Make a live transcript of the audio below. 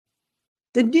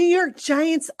The New York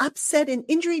Giants upset an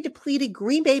injury-depleted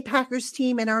Green Bay Packers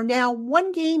team and are now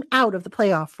one game out of the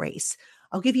playoff race.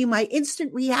 I'll give you my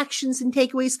instant reactions and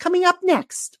takeaways coming up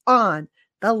next on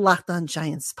the Locked On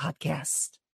Giants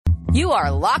podcast. You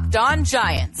are Locked On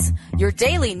Giants, your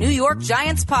daily New York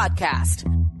Giants podcast.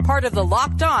 Part of the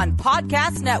Locked On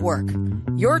Podcast Network,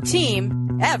 your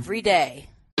team every day.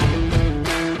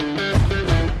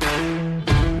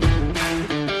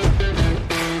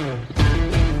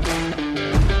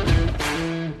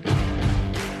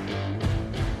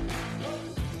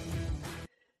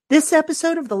 This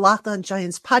episode of the Locked On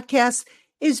Giants podcast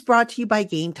is brought to you by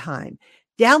Game Time.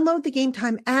 Download the Game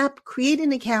Time app, create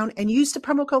an account, and use the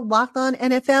promo code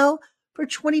LOCKEDONNFL for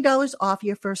 $20 off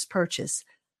your first purchase.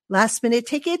 Last-minute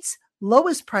tickets,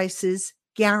 lowest prices,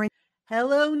 guaranteed.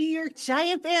 Hello, New York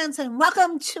Giant fans, and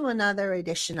welcome to another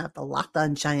edition of the Locked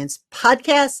On Giants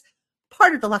podcast,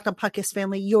 part of the Locked On Podcast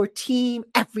family, your team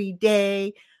every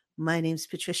day. My name's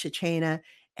Patricia Traina,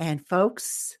 and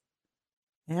folks,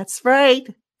 that's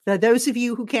right. For those of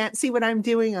you who can't see what I'm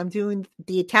doing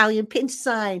the Italian pinch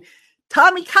sign.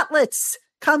 Tommy Cutlets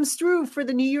comes through for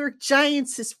the New York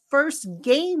Giants, his first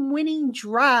game-winning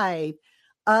drive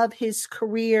of his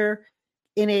career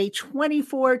in a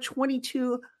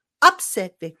 24-22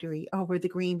 upset victory over the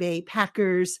Green Bay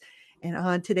Packers. And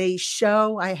on today's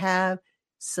show, I have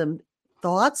some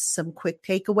thoughts, some quick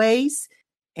takeaways,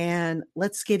 and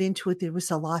let's get into it. There was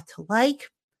a lot to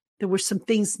like. There were some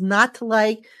things not to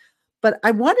like. But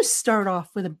I want to start off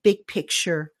with a big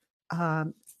picture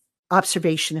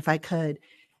observation, if I could,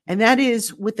 and that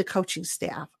is with the coaching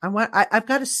staff. I've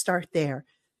got to start there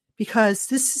because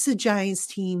this is a Giants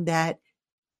team that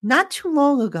not too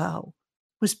long ago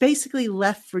was basically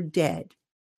left for dead.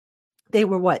 They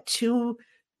were two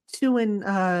and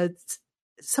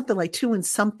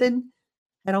something,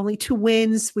 had only 2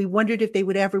 wins. We wondered if they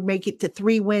would ever make it to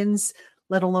 3 wins,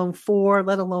 let alone 4,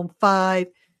 let alone 5.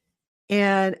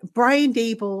 And Brian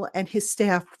Daboll and his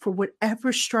staff, for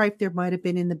whatever strife there might have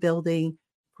been in the building,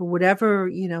 for whatever,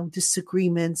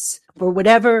 disagreements, for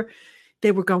whatever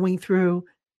they were going through,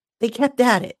 they kept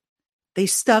at it. They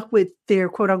stuck with their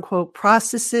quote unquote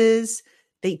processes.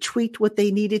 They tweaked what they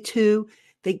needed to.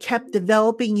 They kept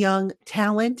developing young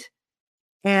talent.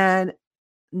 And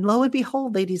lo and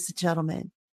behold, ladies and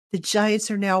gentlemen, the Giants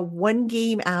are now one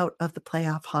game out of the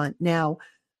playoff hunt. Now,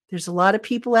 there's a lot of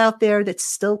people out there that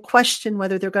still question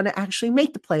whether they're going to actually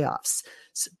make the playoffs,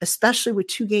 especially with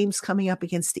 2 games coming up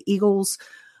against the Eagles.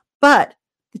 But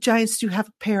the Giants do have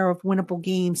a pair of winnable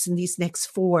games in these next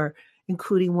 4,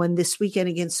 including one this weekend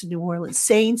against the New Orleans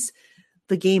Saints.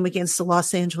 The game against the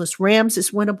Los Angeles Rams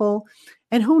is winnable.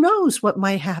 And who knows what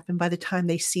might happen by the time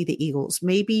they see the Eagles.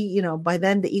 Maybe, by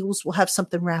then the Eagles will have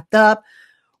something wrapped up,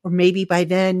 or maybe by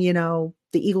then, the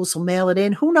Eagles will mail it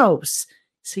in. Who knows?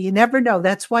 So you never know.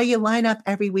 That's why you line up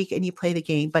every week and you play the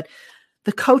game. But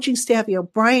the coaching staff,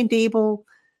 Brian Daboll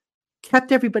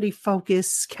kept everybody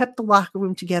focused, kept the locker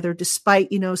room together, despite,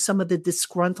 some of the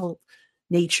disgruntled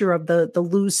nature of the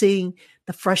losing,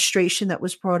 the frustration that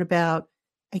was brought about.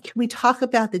 And can we talk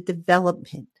about the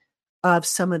development of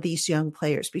some of these young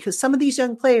players? Because some of these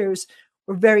young players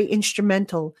were very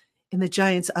instrumental in the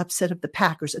Giants' upset of the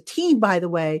Packers, a team, by the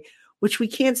way, which we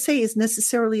can't say is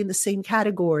necessarily in the same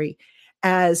category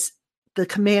as the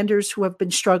Commanders, who have been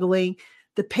struggling,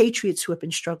 the Patriots, who have been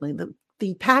struggling.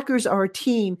 The Packers are a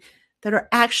team that are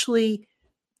actually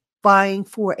vying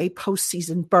for a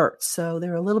postseason berth. So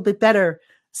they're a little bit better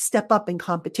step up in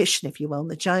competition, if you will. And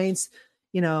the Giants,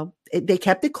 they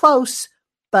kept it close,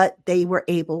 but they were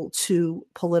able to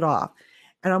pull it off.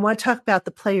 And I want to talk about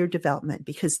the player development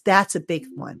because that's a big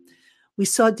one. We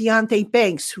saw Deonte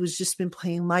Banks, who has just been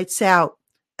playing lights out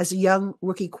as a young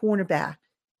rookie cornerback.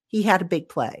 He had a big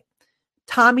play.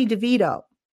 Tommy DeVito,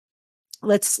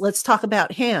 let's talk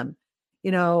about him.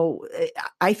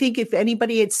 I think if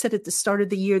anybody had said at the start of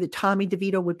the year that Tommy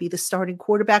DeVito would be the starting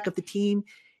quarterback of the team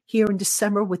here in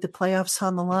December with the playoffs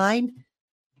on the line,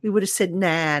 we would have said,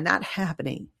 nah, not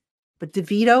happening. But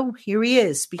DeVito, here he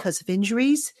is. Because of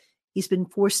injuries, he's been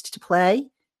forced to play.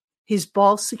 His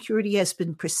ball security has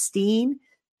been pristine.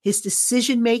 His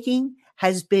decision-making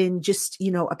has been just,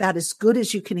 about as good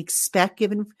as you can expect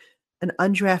given an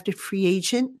undrafted free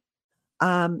agent.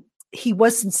 He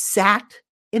wasn't sacked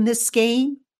in this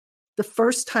game. The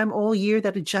first time all year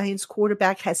that a Giants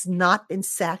quarterback has not been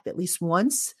sacked at least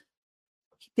once.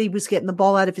 He was getting the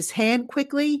ball out of his hand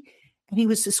quickly, and he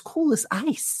was as cool as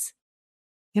ice.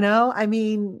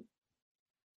 Any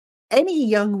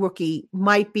young rookie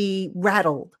might be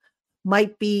rattled,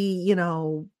 might be,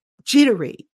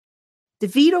 jittery.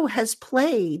 DeVito has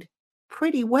played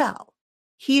pretty well.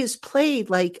 he has played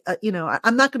like,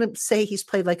 I'm not going to say he's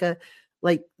played like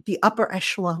the upper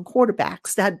echelon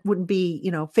quarterbacks. That wouldn't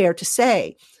be, fair to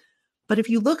say. But if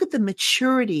you look at the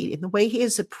maturity and the way he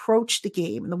has approached the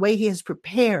game and the way he has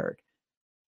prepared,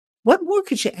 what more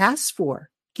could you ask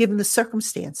for given the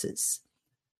circumstances?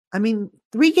 I mean,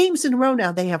 3 games in a row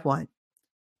now they have won.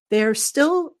 They're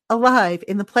still alive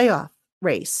in the playoff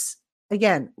race.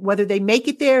 Again, whether they make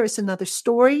it there is another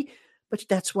story, but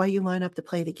that's why you line up to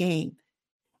play the game.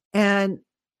 And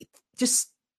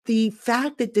just the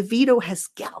fact that DeVito has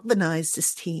galvanized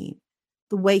this team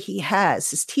the way he has.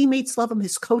 His teammates love him.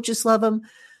 His coaches love him.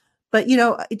 But,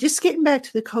 just getting back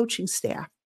to the coaching staff,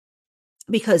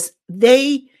 because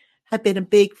they have been a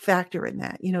big factor in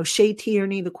that. Shea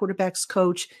Tierney, the quarterback's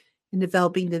coach, in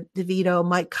developing DeVito,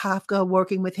 Mike Kafka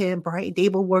working with him, Brian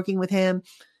Daboll working with him.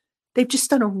 They've just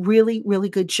done a really, really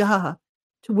good job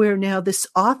to where now this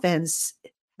offense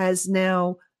has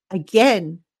now,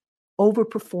 again,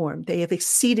 overperformed. They have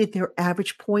exceeded their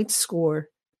average point score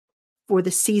for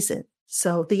the season.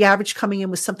 So the average coming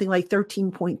in was something like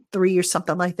 13.3 or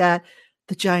something like that.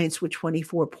 The Giants were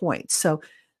 24 points. So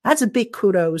that's a big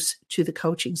kudos to the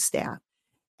coaching staff.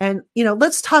 And,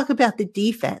 let's talk about the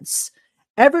defense.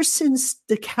 Ever since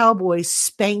the Cowboys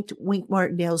spanked Wink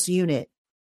Martindale's unit,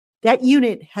 that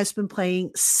unit has been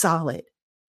playing solid.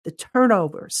 The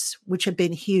turnovers, which have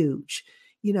been huge,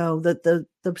 the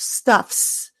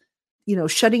stuffs,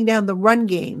 shutting down the run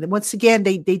game. And once again,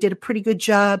 they did a pretty good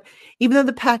job. Even though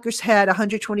the Packers had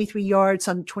 123 yards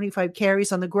on 25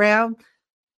 carries on the ground,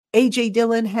 A.J.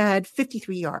 Dillon had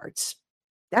 53 yards.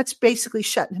 That's basically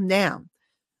shutting him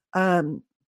down.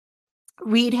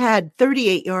 Reed had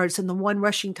 38 yards and the 1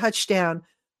 rushing touchdown,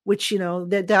 which,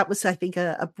 that was, I think,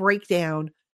 a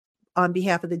breakdown on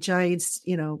behalf of the Giants.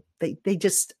 They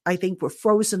just, I think, were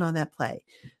frozen on that play.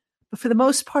 But for the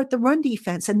most part, the run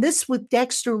defense, and this with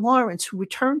Dexter Lawrence, who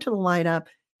returned to the lineup,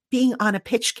 being on a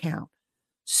pitch count.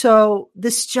 So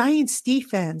this Giants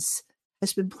defense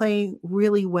has been playing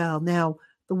really well. Now,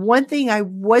 the one thing I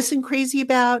wasn't crazy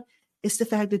about is the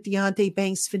fact that Deonte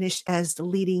Banks finished as the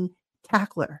leading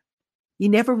tackler. You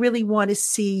never really want to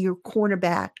see your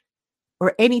cornerback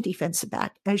or any defensive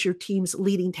back as your team's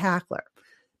leading tackler,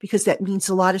 because that means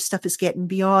a lot of stuff is getting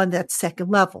beyond that second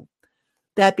level.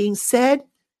 That being said,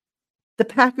 the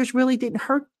Packers really didn't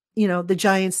hurt, the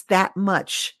Giants that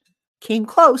much. Came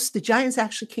close. The Giants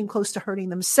actually came close to hurting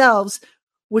themselves,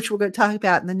 which we're going to talk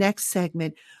about in the next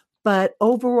segment. But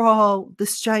overall,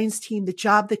 this Giants team, the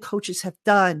job that coaches have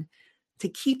done to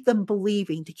keep them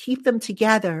believing, to keep them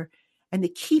together, and to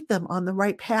keep them on the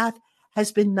right path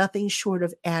has been nothing short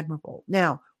of admirable.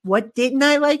 Now, what didn't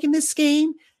I like in this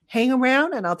game? Hang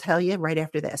around and I'll tell you right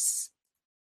after this.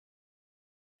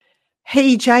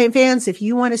 Hey, Giant fans, if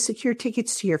you want to secure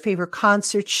tickets to your favorite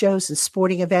concerts, shows, and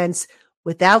sporting events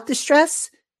without the stress,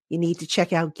 you need to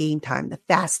check out Game Time, the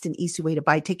fast and easy way to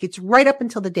buy tickets right up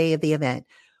until the day of the event.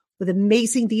 With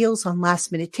amazing deals on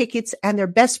last-minute tickets and their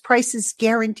best prices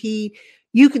guaranteed,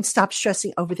 you can stop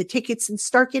stressing over the tickets and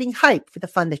start getting hyped for the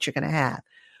fun that you're going to have.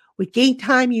 With Game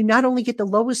Time, you not only get the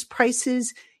lowest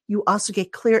prices, you also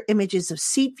get clear images of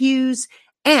seat views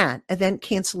and event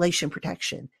cancellation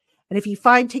protection. And if you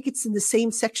find tickets in the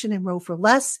same section and row for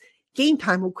less, Game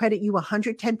Time will credit you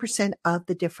 110% of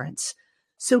the difference.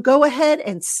 So go ahead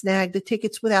and snag the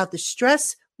tickets without the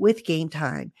stress with Game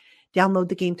Time. Download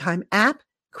the Game Time app,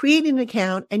 create an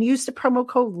account, and use the promo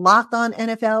code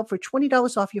LOCKEDONNFL for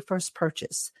 $20 off your first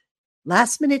purchase.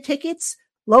 Last minute tickets,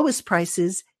 lowest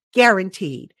prices,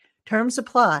 guaranteed. Terms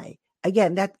apply.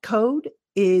 Again, that code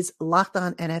is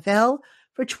LOCKEDONNFL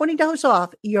for $20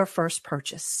 off your first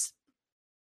purchase.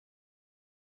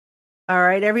 All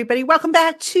right, everybody, welcome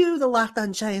back to the Locked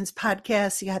On Giants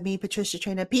podcast. You got me, Patricia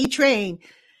Traina, P-Train,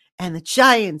 and the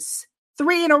Giants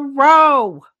 3 in a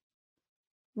row.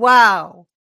 Wow.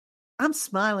 I'm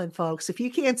smiling, folks. If you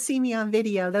can't see me on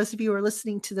video, those of you who are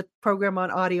listening to the program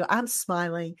on audio, I'm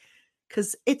smiling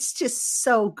because it's just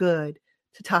so good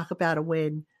to talk about a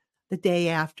win the day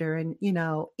after. And,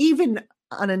 even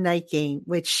on a night game,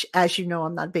 which, as you know,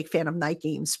 I'm not a big fan of night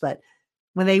games, but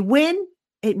when they win,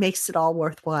 it makes it all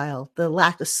worthwhile. The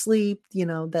lack of sleep,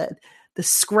 the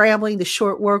scrambling, the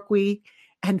short work week.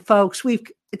 And folks,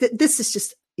 this is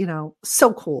just,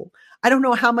 so cool. I don't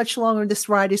know how much longer this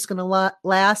ride is going to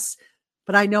last,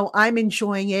 but I know I'm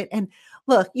enjoying it. And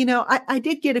look, I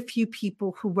did get a few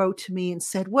people who wrote to me and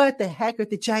said, what the heck are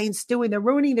the Giants doing? They're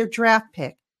ruining their draft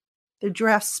pick, their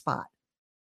draft spot.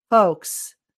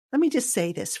 Folks, let me just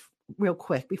say this real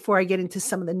quick before I get into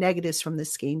some of the negatives from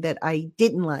this game that I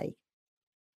didn't like.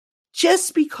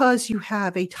 Just because you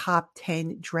have a top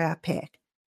 10 draft pick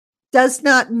does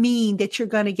not mean that you're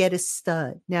going to get a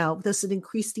stud. Now, does it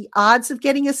increase the odds of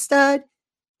getting a stud?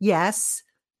 Yes.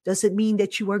 Does it mean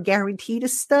that you are guaranteed a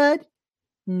stud?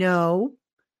 No.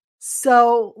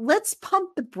 So let's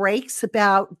pump the brakes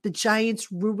about the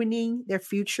Giants ruining their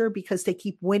future because they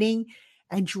keep winning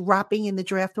and dropping in the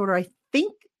draft order. I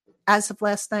think as of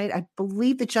last night, I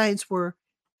believe the Giants were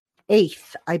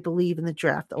 8th, I believe, in the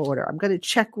draft order. I'm going to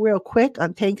check real quick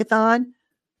on Tankathon.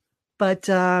 But,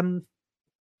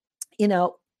 you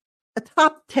know, a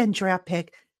top 10 draft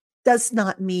pick does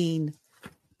not mean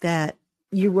that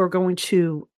you were going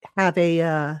to have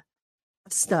a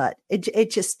stud.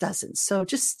 It just doesn't. So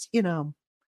just,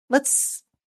 let's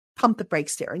pump the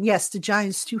brakes there. And yes, the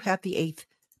Giants do have the 8th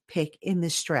pick in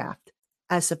this draft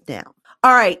as of now.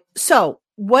 All right. So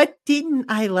what didn't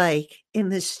I like in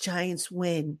this Giants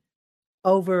win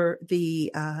over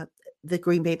the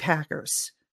Green Bay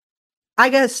Packers? I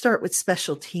got to start with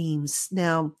special teams.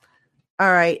 Now,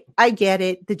 all right, I get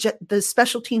it. The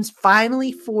special teams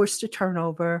finally forced a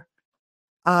turnover.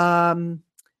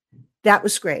 That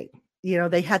was great.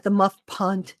 They had the muffed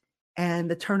punt and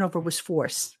the turnover was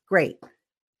forced. Great.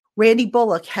 Randy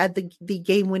Bullock had the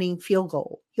game-winning field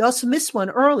goal. He also missed one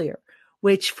earlier,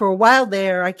 which for a while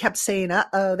there, I kept saying,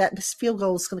 that missed field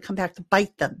goal is going to come back to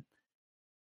bite them.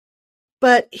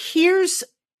 But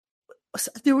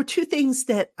there were 2 things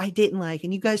that I didn't like.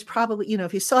 And you guys probably,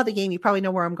 if you saw the game, you probably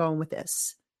know where I'm going with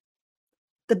this.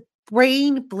 The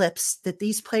brain blips that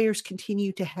these players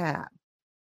continue to have.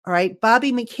 All right.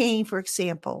 Bobby McCain, for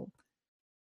example,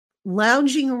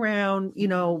 lounging around,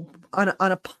 on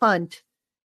a punt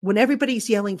when everybody's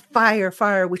yelling fire,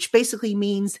 fire, which basically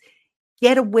means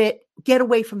get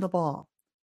away from the ball.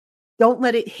 Don't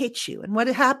let it hit you. And what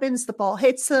happens? The ball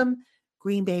hits him.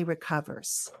 Green Bay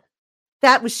recovers.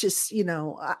 That was just,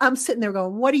 I'm sitting there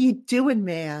going, what are you doing,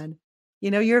 man?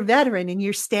 You're a veteran and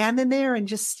you're standing there and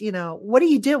just, what are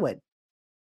you doing?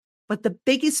 But the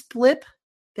biggest blip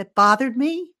that bothered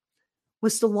me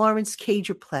was the Lawrence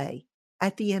Cager play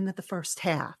at the end of the first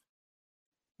half.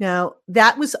 Now,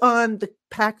 that was on the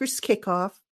Packers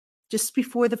kickoff just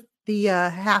before the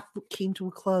half came to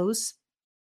a close.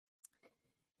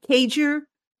 Cager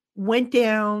went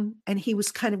down and he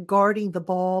was kind of guarding the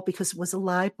ball because it was a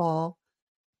live ball.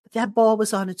 That ball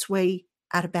was on its way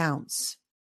out of bounds.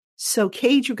 So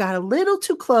Cager got a little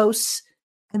too close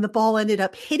and the ball ended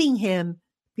up hitting him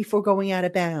before going out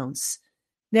of bounds.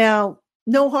 Now,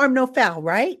 no harm, no foul,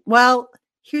 right? Well,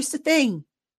 here's the thing.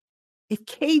 If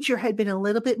Cager had been a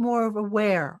little bit more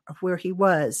aware of where he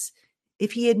was,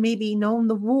 if he had maybe known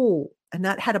the rule and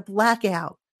not had a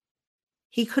blackout,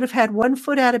 he could have had 1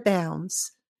 foot out of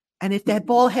bounds. And if that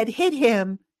ball had hit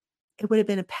him, it would have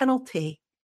been a penalty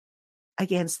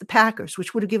against the Packers,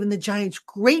 which would have given the Giants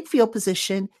great field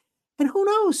position. And who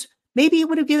knows, maybe it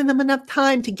would have given them enough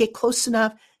time to get close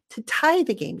enough to tie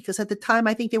the game, because at the time,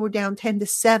 I think they were down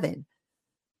 10-7.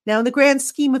 Now, in the grand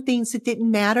scheme of things, it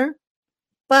didn't matter.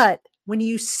 But when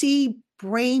you see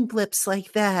brain blips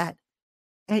like that,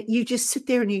 and you just sit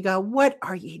there and you go, what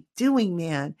are you doing,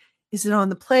 man? Is it on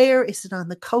the player? Is it on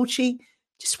the coaching?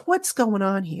 Just what's going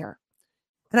on here?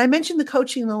 And I mentioned the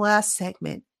coaching in the last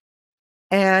segment.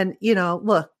 And,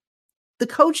 look, the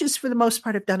coaches for the most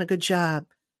part have done a good job.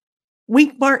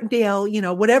 Wink Martindale,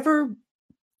 whatever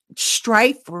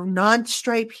strife or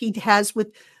non-stripe he has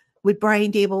with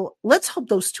Brian Daboll, let's hope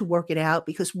those 2 work it out,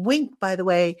 because Wink, by the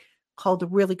way, called a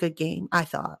really good game, I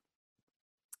thought.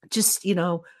 Just,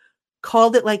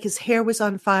 called it like his hair was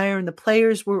on fire and the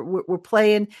players were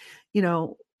playing,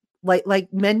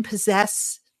 like men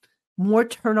possess. More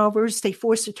turnovers. They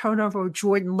forced a turnover with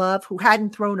Jordan Love, who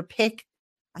hadn't thrown a pick,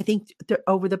 I think,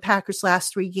 over the Packers'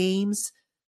 last 3 games.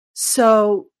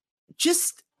 So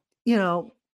just,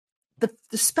 the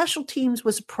special teams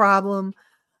was a problem.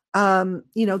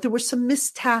 There were some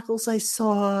missed tackles I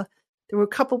saw. There were a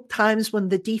couple times when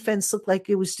the defense looked like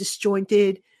it was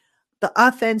disjointed. The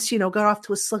offense, got off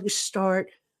to a sluggish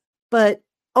start. But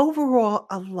overall,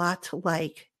 a lot to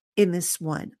like in this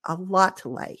one. A lot to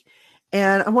like.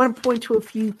 And I want to point to a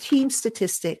few team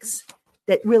statistics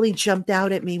that really jumped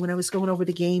out at me when I was going over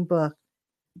the game book.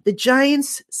 The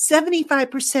Giants,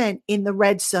 75% in the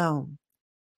red zone.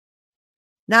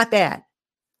 Not bad.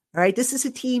 All right. This is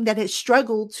a team that has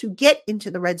struggled to get into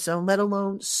the red zone, let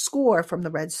alone score from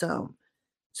the red zone.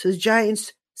 So the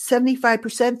Giants,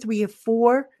 75%, 3 of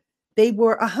 4. They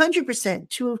were 100%,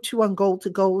 2 of 2 on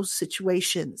goal-to-goal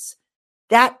situations.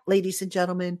 That, ladies and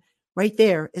gentlemen, right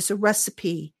there is a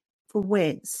recipe for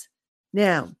wins.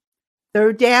 Now,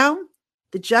 third down,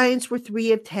 the Giants were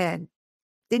 3 of 10.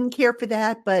 Didn't care for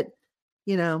that, but,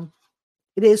 it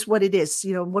is what it is.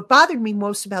 What bothered me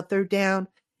most about third down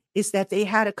is that they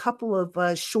had a couple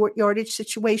of short yardage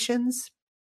situations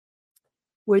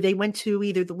where they went to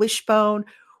either the wishbone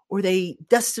or they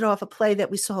dusted off a play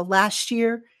that we saw last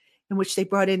year in which they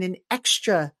brought in an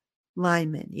extra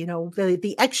lineman,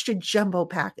 the extra jumbo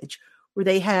package where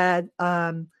they had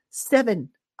 7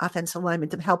 offensive linemen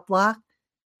to help block,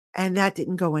 and that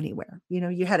didn't go anywhere.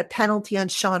 You had a penalty on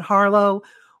Sean Harlow,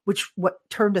 which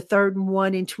turned a 3rd and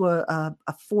 1 into a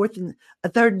 3rd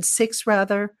and 6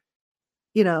 rather.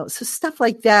 So stuff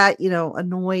like that,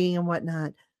 annoying and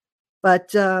whatnot.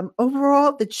 But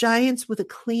overall, the Giants with a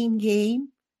clean game,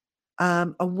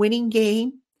 a winning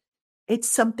game, it's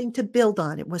something to build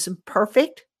on. It wasn't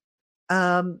perfect.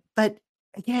 But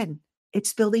again,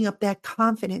 it's building up that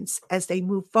confidence as they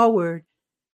move forward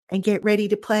and get ready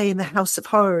to play in the House of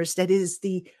Horrors. That is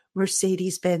the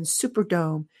Mercedes-Benz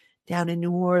Superdome down in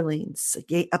New Orleans,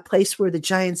 a place where the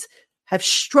Giants have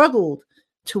struggled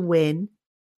to win,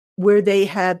 where they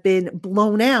have been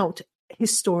blown out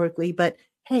historically. But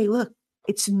hey, look,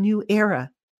 it's a new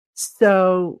era.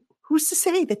 So who's to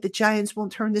say that the Giants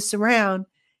won't turn this around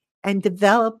and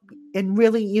develop and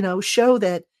really, show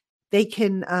that they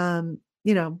can,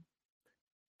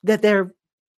 that they're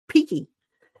peaking.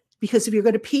 Because if you're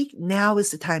going to peak, now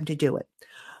is the time to do it.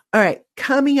 All right,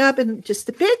 coming up in just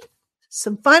a bit,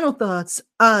 some final thoughts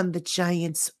on the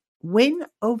Giants' win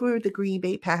over the Green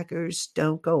Bay Packers.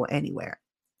 Don't go anywhere.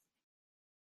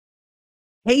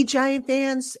 Hey, Giant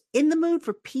fans, in the mood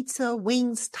for pizza,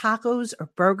 wings, tacos,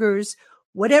 or burgers?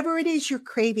 Whatever it is you're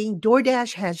craving,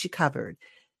 DoorDash has you covered.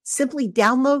 Simply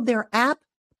download their app,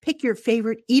 pick your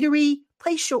favorite eatery,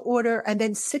 place your order, and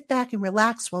then sit back and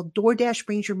relax while DoorDash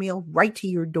brings your meal right to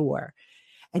your door.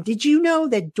 And did you know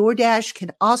that DoorDash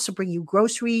can also bring you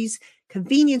groceries,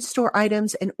 convenience store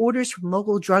items, and orders from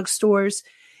local drugstores?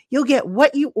 You'll get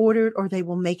what you ordered or they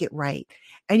will make it right.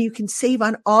 And you can save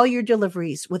on all your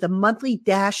deliveries with a monthly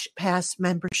Dash Pass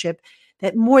membership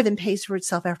that more than pays for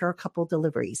itself after a couple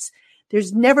deliveries.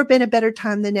 There's never been a better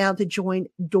time than now to join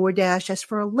DoorDash, as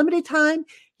for a limited time,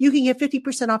 you can get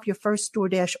 50% off your first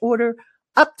DoorDash order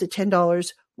up to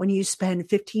 $10 when you spend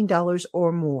 $15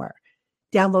 or more.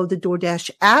 Download the DoorDash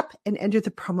app and enter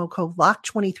the promo code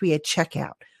LOCK23 at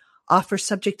checkout. Offer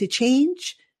subject to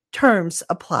change. Terms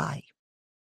apply.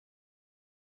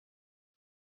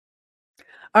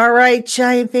 All right,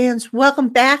 Giant fans, welcome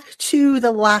back to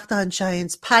the Locked On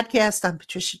Giants podcast. I'm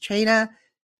Patricia Traina.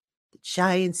 The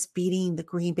Giants beating the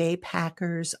Green Bay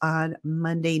Packers on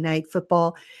Monday Night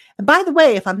Football. And by the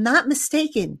way, if I'm not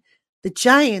mistaken, the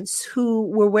Giants, who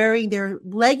were wearing their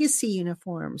legacy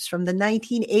uniforms from the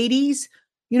 1980s,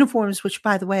 uniforms, which,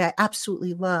 by the way, I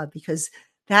absolutely love because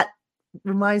that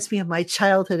reminds me of my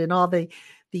childhood and all the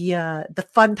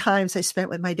fun times I spent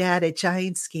with my dad at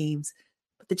Giants games.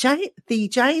 But the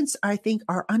Giants, I think,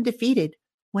 are undefeated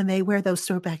when they wear those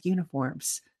throwback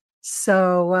uniforms.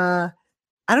 So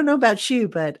I don't know about you,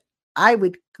 but I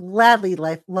would gladly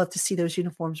love to see those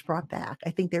uniforms brought back.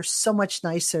 I think they're so much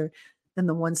nicer than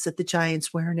the ones that the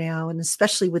Giants wear now, and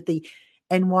especially with the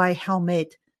NY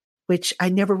helmet, which I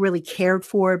never really cared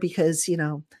for because,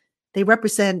 they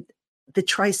represent the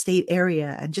tri-state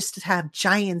area, and just to have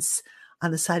Giants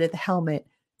on the side of the helmet,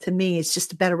 to me, is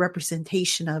just a better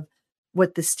representation of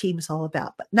what this team is all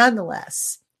about. But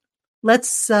nonetheless,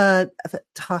 let's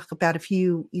talk about a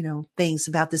few, things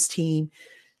about this team,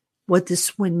 what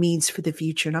this win means for the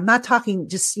future. And I'm not talking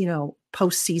just,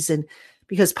 postseason,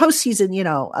 because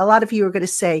postseason, a lot of you are going to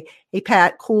say, hey,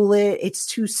 Pat, cool it. It's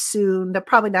too soon. They're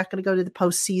probably not going to go to the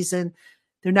postseason.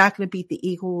 They're not going to beat the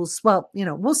Eagles. Well,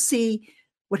 we'll see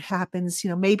what happens.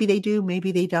 Maybe they do,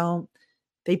 maybe they don't.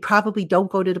 They probably don't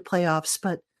go to the playoffs,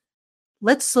 but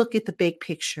let's look at the big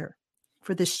picture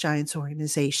for this Giants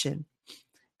organization.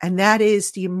 And that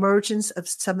is the emergence of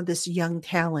some of this young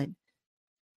talent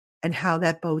and how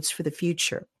that bodes for the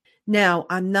future. Now,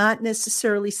 I'm not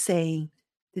necessarily saying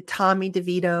that Tommy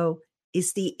DeVito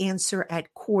is the answer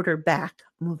at quarterback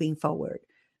moving forward.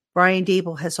 Brian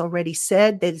Daboll has already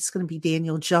said that it's going to be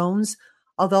Daniel Jones,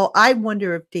 although I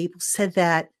wonder if Daboll said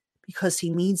that because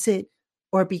he means it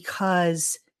or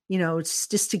because, it's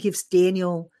just to give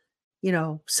Daniel,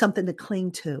 something to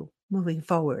cling to moving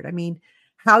forward. I mean,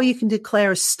 how you can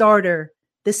declare a starter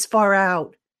this far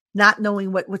out, not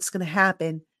knowing what's going to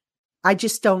happen, I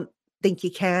just don't think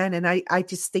you can. And I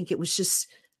just think it was just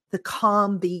the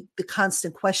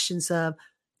constant questions of,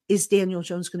 is Daniel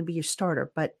Jones going to be your starter?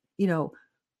 But,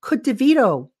 could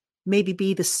DeVito maybe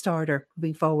be the starter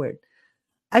moving forward?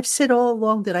 I've said all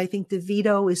along that I think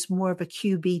DeVito is more of a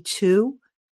QB2.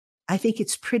 I think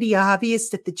it's pretty obvious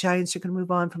that the Giants are going to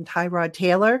move on from Tyrod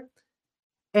Taylor.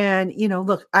 And,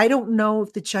 look, I don't know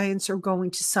if the Giants are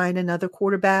going to sign another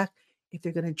quarterback, if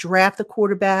they're going to draft the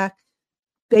quarterback.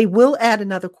 They will add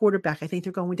another quarterback. I think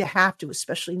they're going to have to,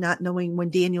 especially not knowing when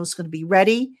Daniel's going to be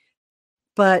ready.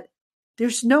 But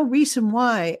there's no reason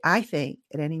why, I think,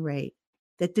 at any rate,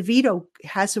 that DeVito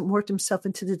hasn't worked himself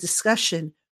into the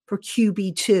discussion for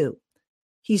QB2.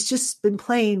 He's just been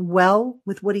playing well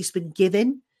with what he's been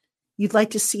given. You'd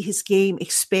like to see his game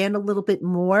expand a little bit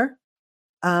more.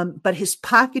 But his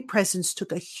pocket presence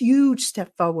took a huge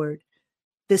step forward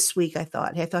this week, I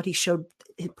thought. I thought he showed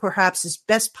perhaps his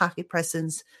best pocket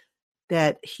presence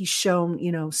that he's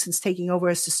shown, since taking over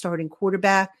as the starting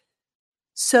quarterback.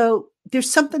 So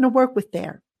there's something to work with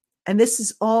there. And this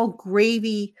is all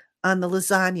gravy on the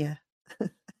lasagna.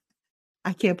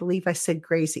 I can't believe I said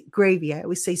gravy. I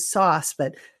always say sauce,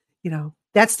 but,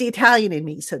 that's the Italian in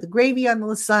me. So the gravy on the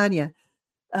lasagna,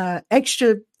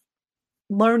 extra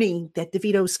learning that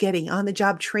DeVito's getting, on the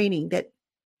job training that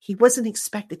he wasn't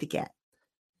expected to get.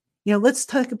 Let's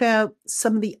talk about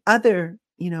some of the other,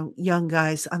 young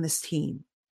guys on this team.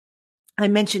 I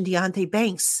mentioned Deonte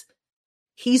Banks.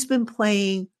 He's been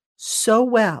playing so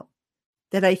well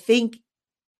that I think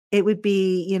it would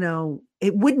be,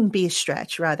 it wouldn't be a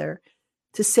stretch, rather,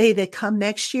 to say that come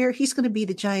next year, he's going to be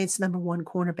the Giants' number one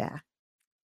cornerback.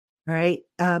 All right.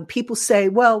 People say,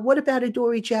 well, what about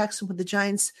Adoree Jackson? Would the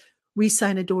Giants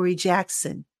re-sign Adoree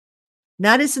Jackson?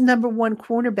 Not as a number one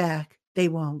cornerback. They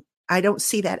won't. I don't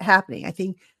see that happening. I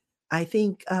think,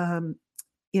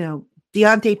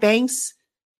 Deonte Banks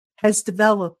has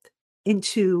developed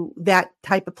into that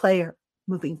type of player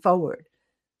moving forward.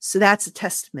 So that's a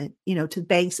testament, to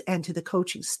Banks and to the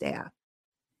coaching staff.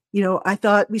 I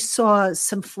thought we saw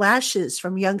some flashes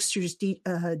from youngsters,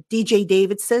 DJ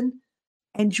Davidson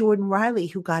and Jordan Riley,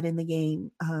 who got in the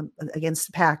game against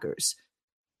the Packers.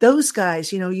 Those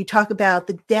guys, you talk about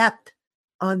the depth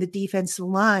on the defensive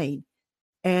line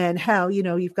and how,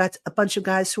 you've got a bunch of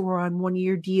guys who are on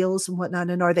 1-year deals and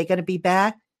whatnot. And are they going to be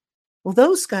back? Well,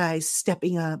 those guys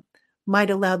stepping up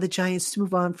might allow the Giants to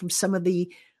move on from some of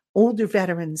the older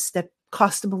veterans that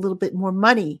cost them a little bit more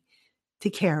money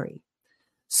to carry.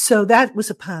 So that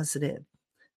was a positive.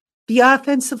 The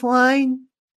offensive line,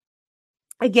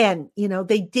 again,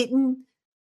 they didn't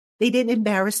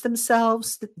embarrass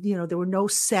themselves. There were no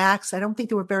sacks. I don't think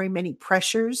there were very many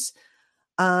pressures.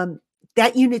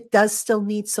 That unit does still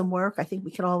need some work. I think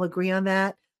we can all agree on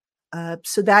that.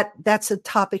 So that's a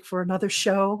topic for another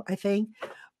show, I think.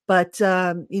 But,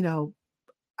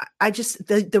 I just,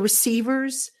 the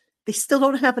receivers, they still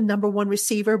don't have a number one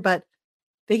receiver, but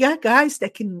they got guys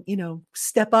that can,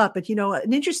 step up. But,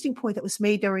 an interesting point that was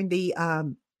made during the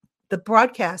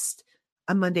broadcast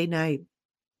on Monday night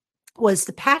was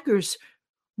the Packers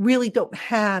really don't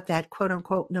have that quote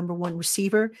unquote number one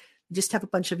receiver. They just have a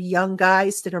bunch of young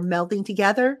guys that are melding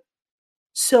together.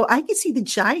 So I can see the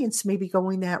Giants maybe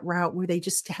going that route where they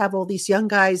just have all these young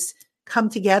guys come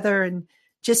together and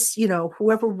just,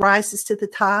 whoever rises to the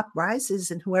top rises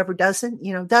and whoever doesn't,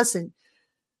 doesn't.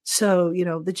 So,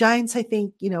 the Giants, I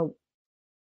think,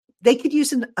 they could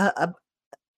use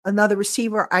another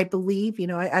receiver, I believe.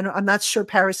 I'm not sure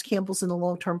Paris Campbell's in the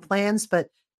long-term plans, but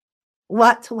a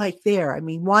lot to like there. I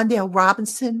mean, Wan'Dale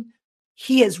Robinson,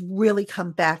 he has really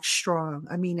come back strong.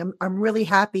 I mean, I'm really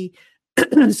happy,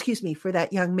 excuse me, for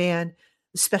that young man,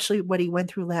 especially what he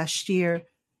went through last year.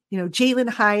 Jalen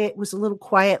Hyatt was a little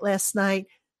quiet last night,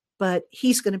 but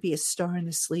he's going to be a star in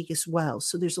this league as well.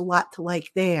 So there's a lot to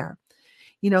like there.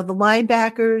 The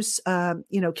linebackers,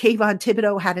 Kayvon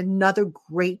Thibodeau had another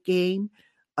great game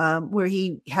where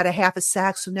he had a half a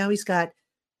sack. So now he's got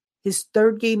his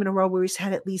third game in a row where he's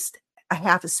had at least a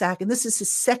half a sack. And this is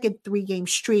his second 3-game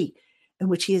streak in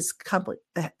which he has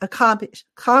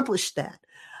accomplished that.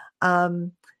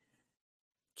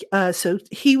 So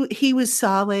he was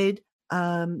solid.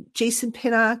 Jason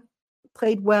Pinnock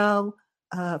played well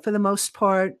for the most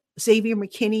part. Xavier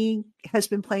McKinney has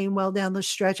been playing well down the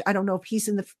stretch. I don't know if he's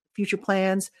in the future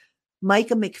plans.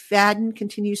 Micah McFadden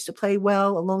continues to play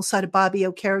well alongside of Bobby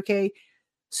Okereke.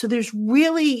 So there's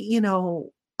really,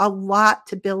 a lot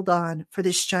to build on for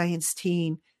this Giants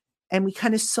team. And we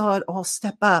kind of saw it all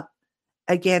step up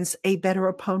against a better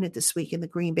opponent this week in the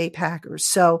Green Bay Packers.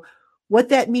 So what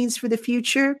that means for the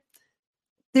future,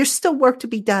 there's still work to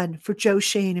be done for Joe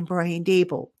Schoen and Brian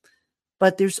Daboll.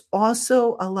 But there's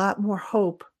also a lot more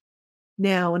hope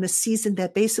now in a season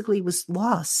that basically was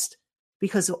lost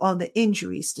because of all the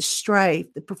injuries, the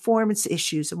strife, the performance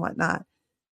issues and whatnot.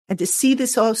 And to see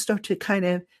this all start to kind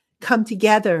of come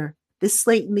together this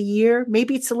late in the year,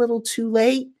 maybe it's a little too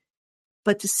late,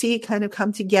 but to see it kind of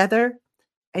come together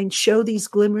and show these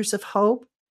glimmers of hope,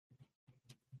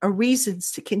 are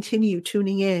reasons to continue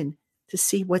tuning in to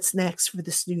see what's next for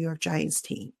this New York Giants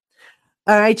team.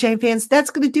 All right, Giant fans,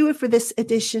 that's going to do it for this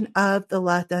edition of the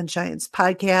Locked On Giants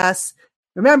podcast.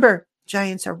 Remember,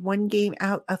 Giants are one game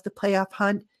out of the playoff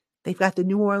hunt. They've got the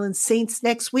New Orleans Saints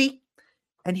next week.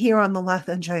 And here on the Locked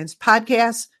On Giants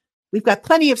podcast, we've got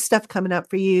plenty of stuff coming up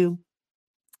for you.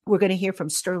 We're going to hear from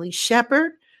Sterling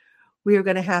Shepard. We are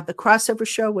going to have the crossover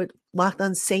show with Locked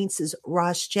On Saints'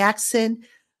 Ross Jackson.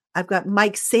 I've got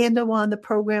Mike Sando on the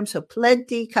program, so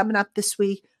plenty coming up this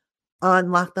week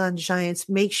on Locked On Giants.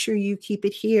 Make sure you keep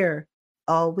it here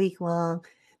all week long.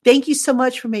 Thank you so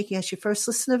much for making us your first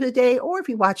listen of the day, or if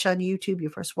you watch on YouTube, your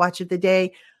first watch of the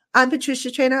day. I'm Patricia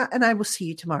Traina, and I will see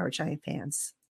you tomorrow, Giant fans.